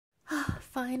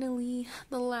finally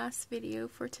the last video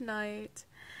for tonight,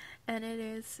 and it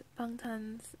is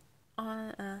Bangtan's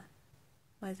on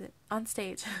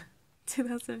stage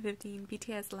 2015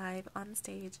 BTS Live on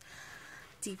stage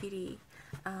DVD.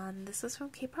 This was from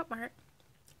K-Pop Mart,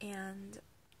 and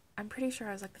I'm pretty sure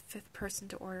I was like the 5th person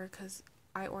to order because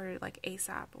I ordered like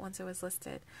ASAP once it was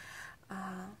listed.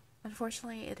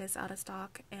 Unfortunately, it is out of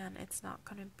stock and it's not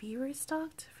going to be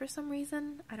restocked for some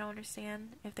reason. I don't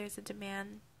understand. If there's a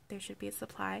demand, there should be a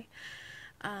supply.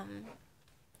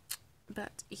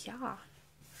 But yeah.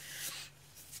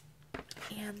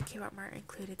 And K-Pop Mart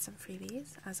included some freebies,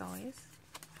 as always.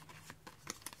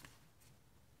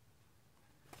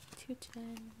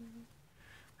 Tuchin,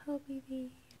 Hobie, and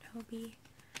Hobie.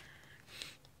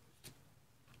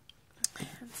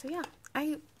 And so yeah,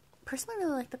 I personally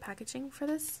really like the packaging for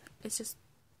this. It's just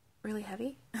really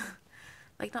heavy.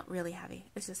 Like, not really heavy,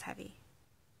 it's just heavy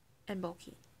and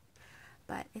bulky.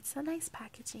 But it's a nice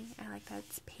packaging. I like that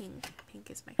it's pink.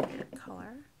 Pink is my favorite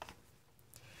color.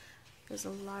 There's a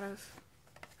lot of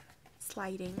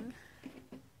sliding.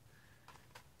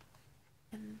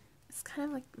 And it's kind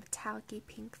of like metallic-y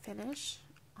pink finish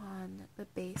on the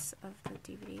base of the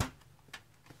DVD. The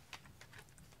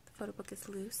photo book is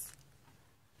loose.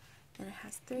 And it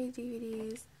has 3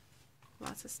 DVDs,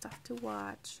 lots of stuff to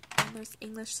watch, and there's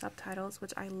English subtitles,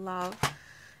 which I love,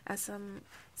 as some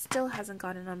still hasn't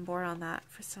gotten on board on that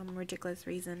for some ridiculous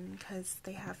reason, because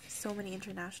they have so many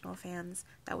international fans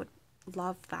that would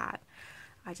love that.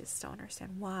 I just don't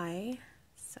understand why,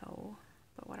 so,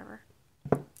 but whatever.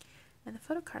 And the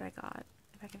photo card I got,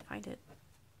 if I can find it,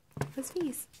 was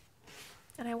V's,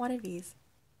 and I wanted V's,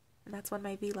 and that's when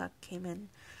my V-Luck came in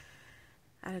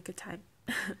at a good time.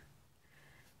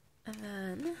 And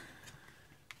then,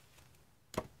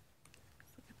 look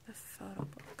at the photo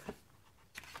book.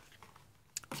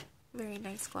 Very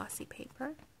nice glossy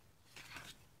paper.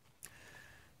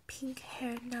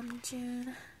 Pink-haired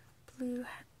Namjoon, blue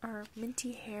or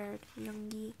minty-haired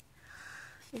Yoongi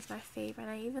is my favorite.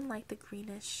 And I even like the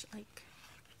greenish, like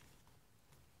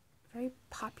very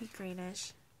poppy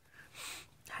greenish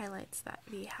highlights that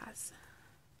V has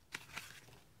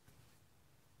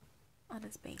on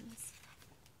his bangs.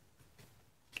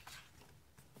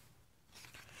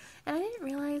 And I didn't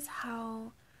realize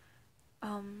how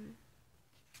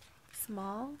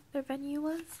small their venue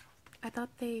was. I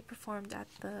thought they performed at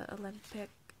the Olympic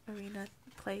Arena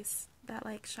place that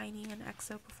like SHINee and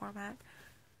EXO perform at.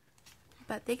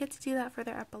 But they get to do that for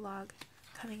their epilogue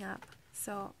coming up.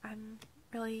 So I'm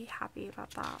really happy about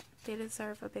that. They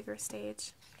deserve a bigger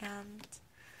stage. And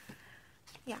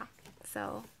yeah,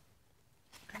 so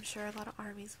I'm sure a lot of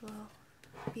ARMYs will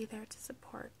be there to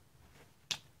support.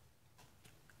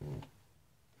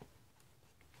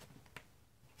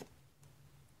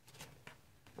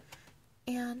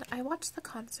 And I watched the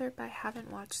concert, but I haven't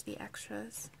watched the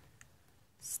extras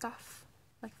stuff,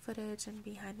 like footage and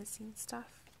behind the scenes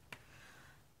stuff.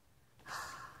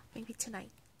 Maybe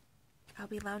tonight. I'll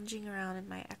be lounging around in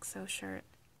my EXO shirt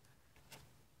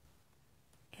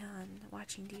and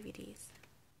watching DVDs.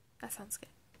 That sounds good.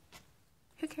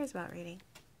 Who cares about reading?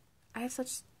 I have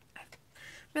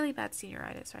really bad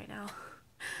senioritis right now.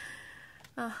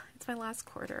 It's my last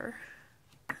quarter.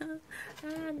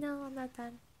 No, I'm not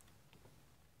done.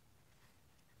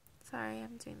 Sorry,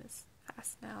 I'm doing this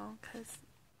fast now, because,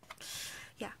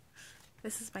 yeah,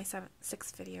 this is my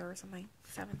 6th video or something.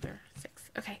 7th or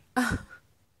 6th. Okay.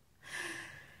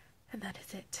 And that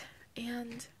is it.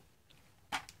 And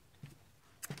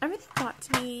everything got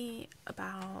to me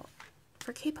about,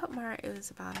 for K-Pop Mart, it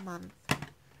was about a month,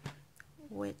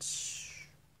 which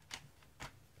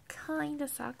kinda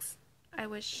sucks. I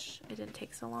wish it didn't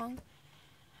take so long,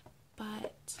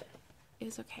 but it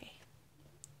was okay.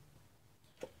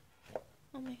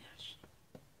 Oh my gosh.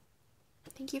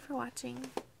 Thank you for watching.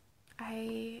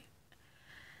 I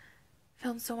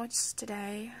filmed so much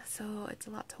today, so it's a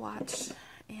lot to watch,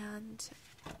 and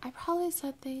I probably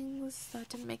said things that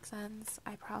didn't make sense.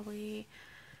 I probably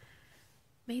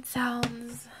made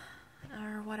sounds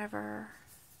or whatever,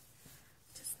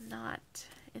 just not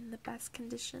in the best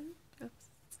condition. Oops.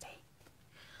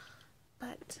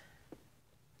 But,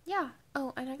 yeah.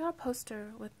 Oh, and I got a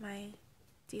poster with my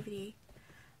DVD.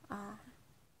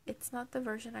 It's not the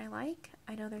version I like.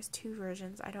 I know there's 2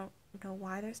 versions. I don't know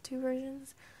why there's 2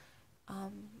 versions.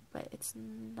 But it's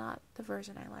not the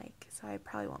version I like, so I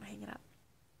probably won't hang it up.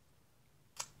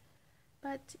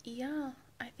 But, yeah,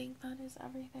 I think that is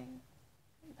everything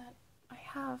that I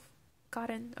have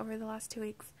gotten over the last 2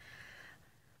 weeks.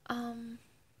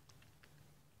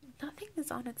 Nothing is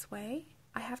on its way.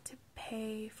 I have to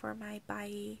pay for my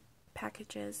buy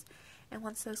packages, and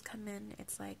once those come in,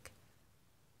 it's like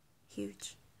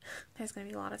huge. There's going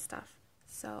to be a lot of stuff.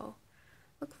 So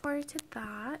look forward to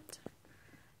that.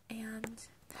 And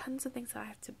tons of things that I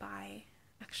have to buy,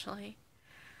 actually.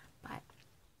 But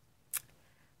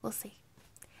we'll see.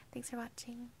 Thanks for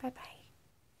watching. Bye bye.